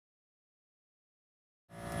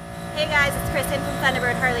Hey guys, it's Kristen from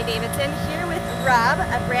Thunderbird Harley-Davidson here with Rob,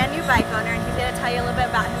 a brand new bike owner, and he's going to tell you a little bit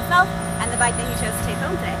about himself and the bike that he chose to take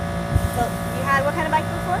home today. So, you had what kind of bike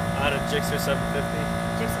before? I had a Gixxer 750.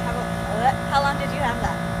 Gixxer, how long did you have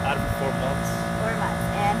that? I had it for 4 months. 4 months.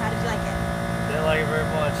 And how did you like it? Didn't like it very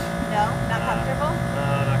much. No? Not comfortable?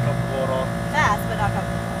 No, not comfortable at all. Fast, but not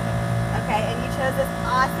comfortable. Okay, and you chose this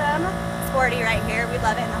awesome sporty right here. We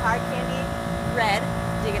love it in the hard candy red.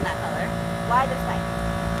 Digging that color. Why this bike?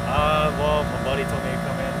 Well, my buddy told me to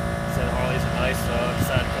come in. He said Harleys are nice, so I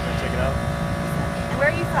decided to come in and check it out. And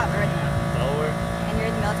where are you from originally?